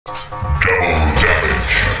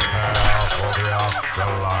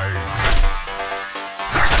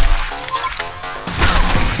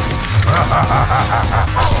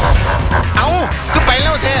เอาคือไปแ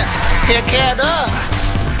ล้วแท้เทคแคร์เด้อ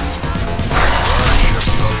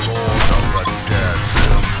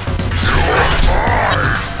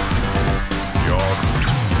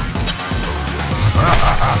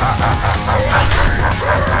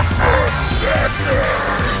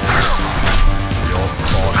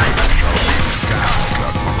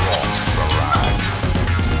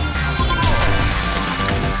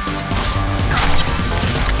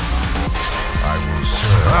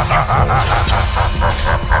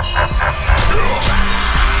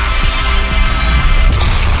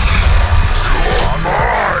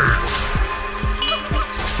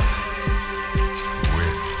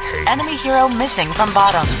Enemy hero missing from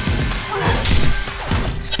bottom.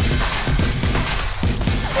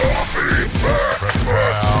 Prepare for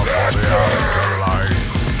the afterlife.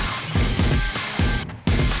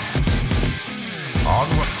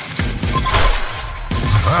 Onward.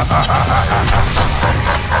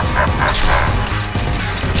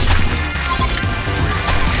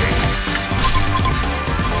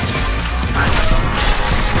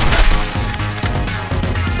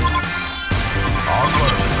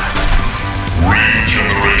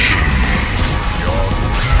 Regeneration.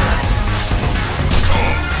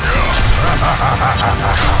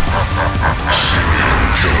 Serial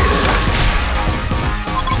killer.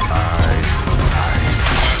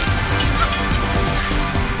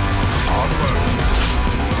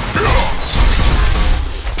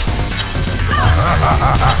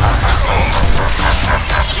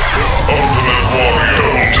 Ultimate warrior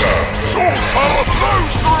double tap. Source power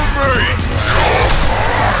flows through me.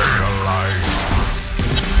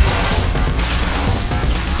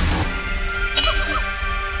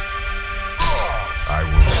 I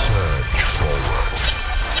will surge forward.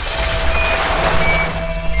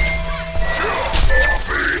 I'll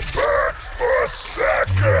be back for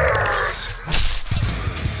seconds.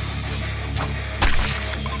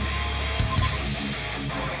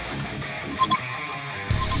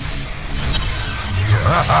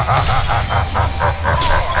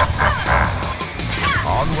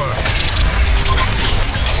 Onward.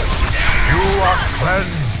 You are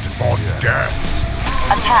cleansed for death.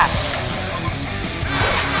 Attack.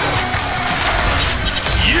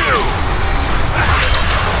 You!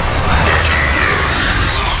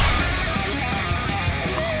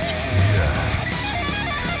 Yes.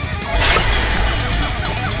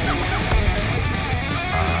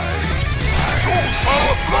 Source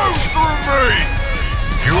power flows through me!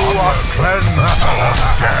 You are cleansed for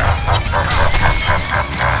death.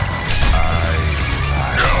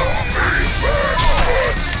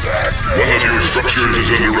 One of your structures is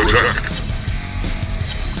under attack.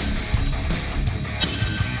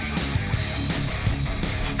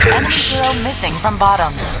 Enemy hero missing from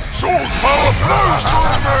bottom. Source power flows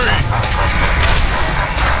through me!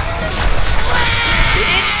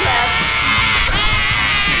 It's that.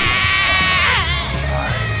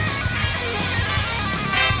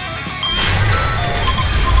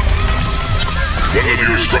 One of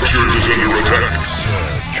your structures is under attack.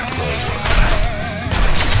 Surge forward.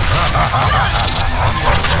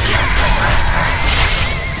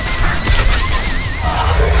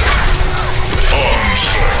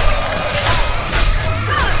 Onslaught.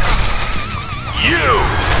 You!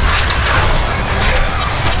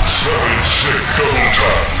 7-6 double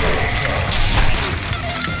tap.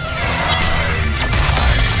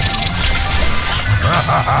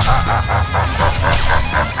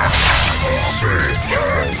 Surge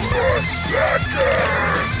forward.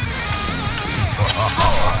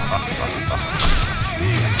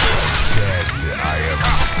 Dead, I am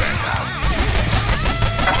better.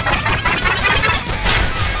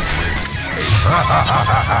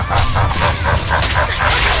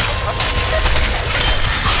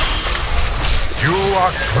 You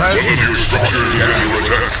are cleansed. One of your structures is under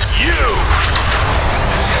attack. You!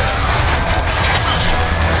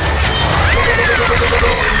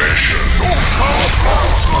 Domination.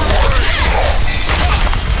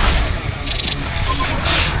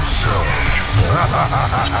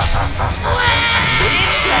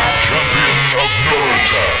 Champion of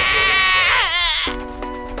Newerth.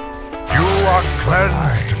 You are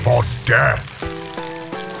cleansed for death.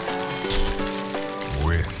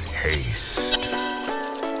 With haste.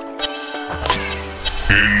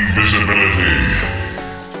 Invisibility.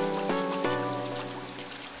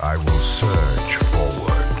 I will surge forward.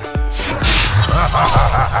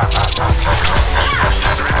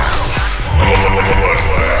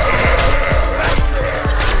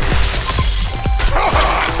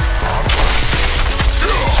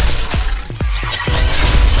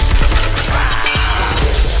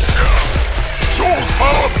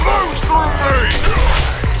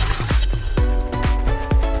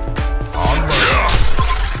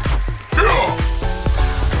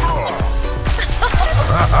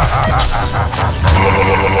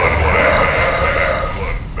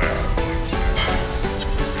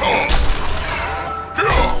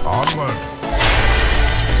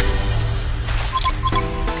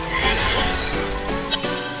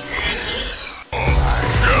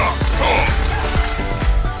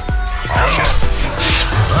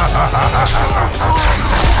 ไอ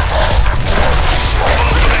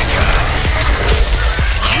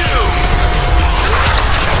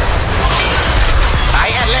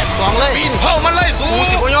แอนแรก2เลยบินเผ่ามันเลยสูกู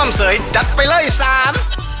สิบ่ยอมเสยจัดไปเลย3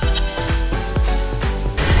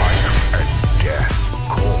 Life and death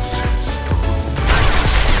courses through.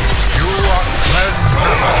 You are cleansed.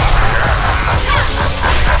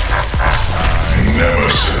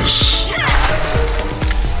 Nemesis.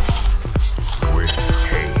 With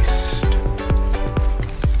haste.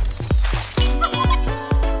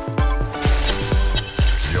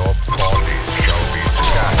 Your body shall be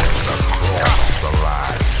scattered across the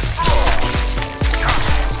land.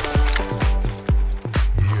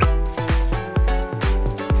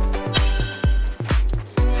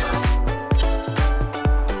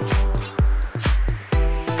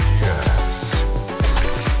 Yes.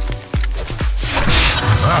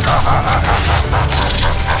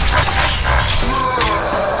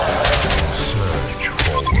 Search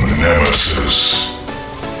forward. Nemesis.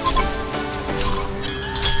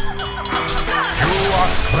 You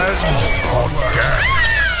are cleansed for death.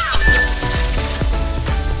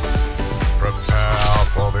 Prepare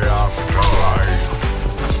for the afterlife.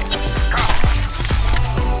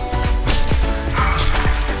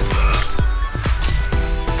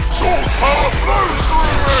 Soul's power flows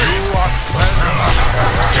through me. You are cleansed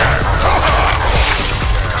for death.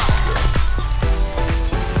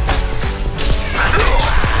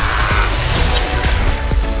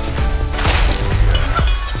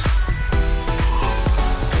 Yes.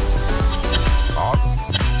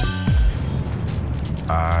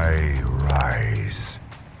 I rise.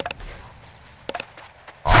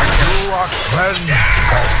 You are cleansed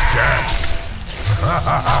for death.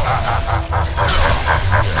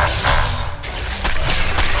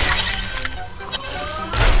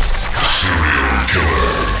 Serial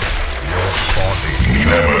killer. Your body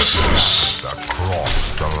Nemesis.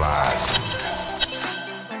 across the land.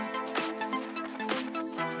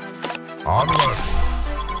 Onward.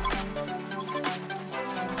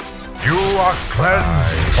 You are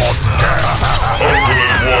cleansed for death.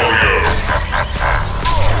 Ultimate warrior.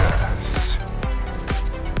 Yes.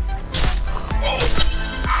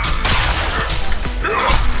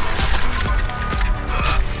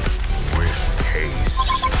 With haste.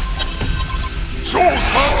 Soul's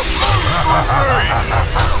power flows through me.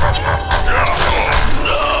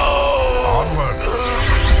 Onward.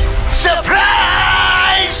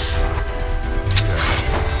 Surprise!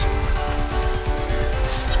 Yes.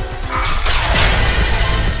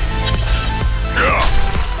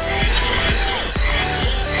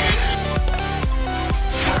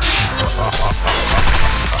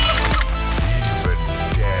 Even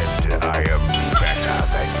dead, I am better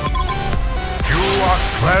than you. You are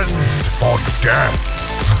cleansed for death.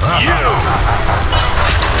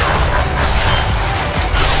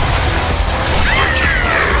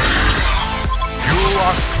 You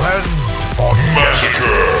are cleansed for death.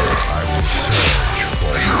 Massacre. I will search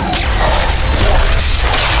for you.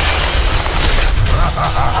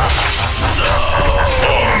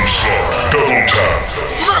 Onslaught. Double tap.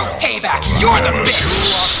 Payback, you're the bitch! You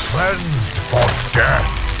are cleansed for death.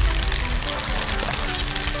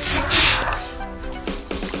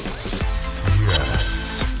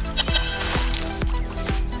 Yes.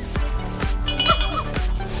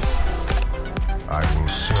 I will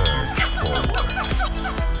search forward.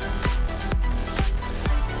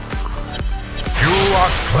 You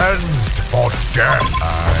are cleansed for death.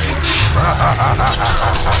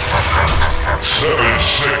 7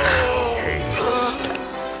 sick.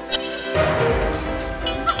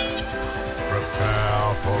 Prepare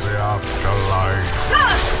for the afterlife.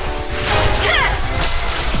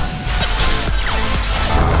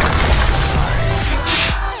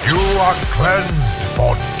 You are cleansed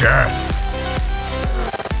for death.